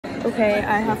Okay,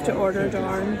 I have to order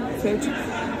Darn food.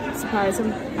 Surprise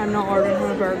him. I'm not ordering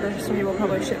him a burger, so he will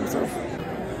probably shit himself.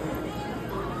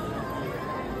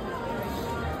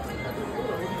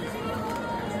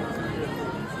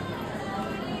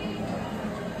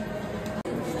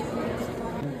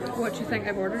 What do you think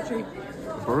I've ordered you?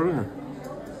 Burger?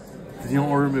 Did you not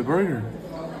order me a burger?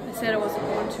 I said I wasn't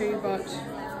going to, but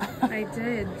I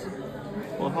did.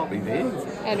 Well, happy days.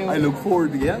 I know. I look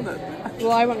forward to getting it.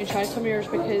 Well, I want to try some of yours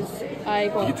because I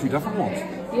got... You get two different ones?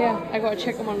 Yeah, I got a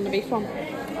chicken one and a beef one.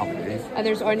 Happy days. And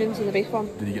there's onions in the beef one.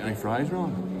 Did you get any fries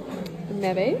wrong?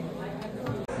 Maybe.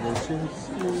 That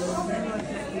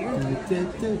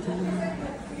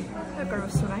girl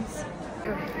was so nice.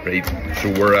 Right, so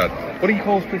we're at, what do you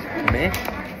call this place? Mesh?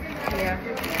 Yeah.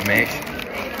 Mesh.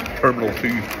 Terminal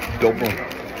 2, Dublin.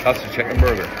 That's the chicken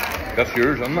burger. That's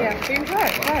yours, isn't it? Yeah, you can try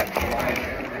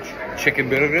it, Chicken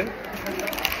burger?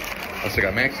 That's like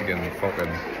a Mexican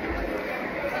fucking...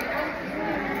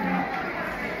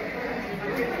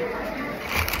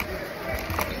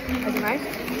 Is it nice?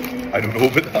 I don't know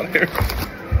about that here.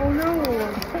 Oh no!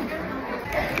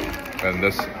 And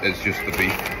this is just the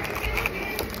beef.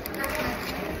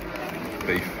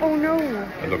 Oh no!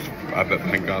 It looks a bit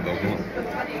pink, doesn't it?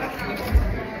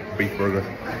 Beef burger.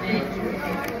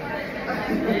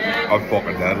 I'm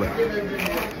fucking deadly.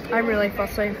 I'm really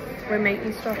fussy with meat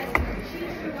and stuff.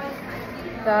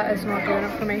 That is not doing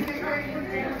it for me.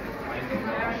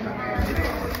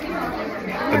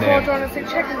 Oh my god, John, it's a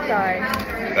chicken thigh.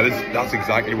 That's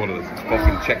exactly what it is. It's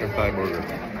fucking chicken thigh burger.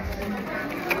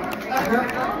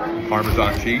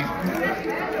 Parmesan cheese,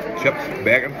 chips,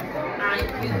 bacon.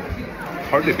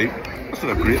 Hard to beat. This is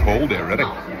a great bowl there, ready?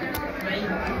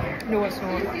 No, it's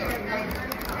not.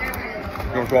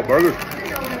 You want to swap burgers? I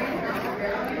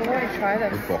want to try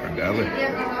this. They're fucking deadly.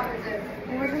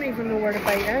 Oh, I don't even know where to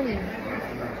bite in.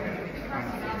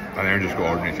 And then just go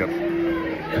ordinary chips.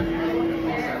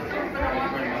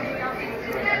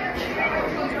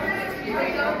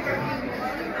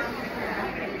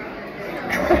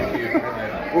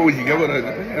 What would you give it?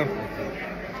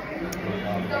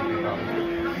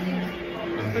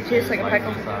 It tastes like a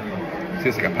pickle.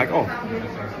 Tastes like a pickle.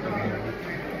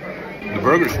 The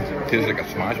burgers taste like a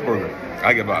smash burger.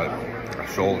 I give it a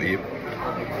solid 8.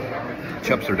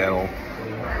 Chips are dead on.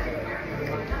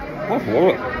 What's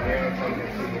for it?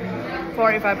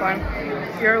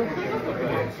 £45 euro.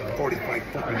 45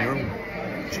 fucking euro.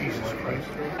 Jesus Christ.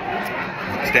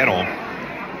 It's dead on.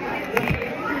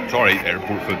 It's alright,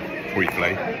 airport food before you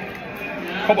fly.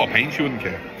 Couple of pints, you wouldn't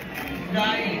care.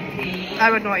 I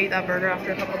would not eat that burger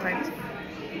after a couple of times.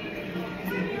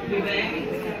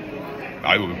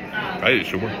 I would. I eat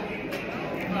sober.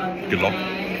 Good luck.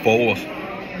 Follow us,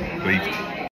 please.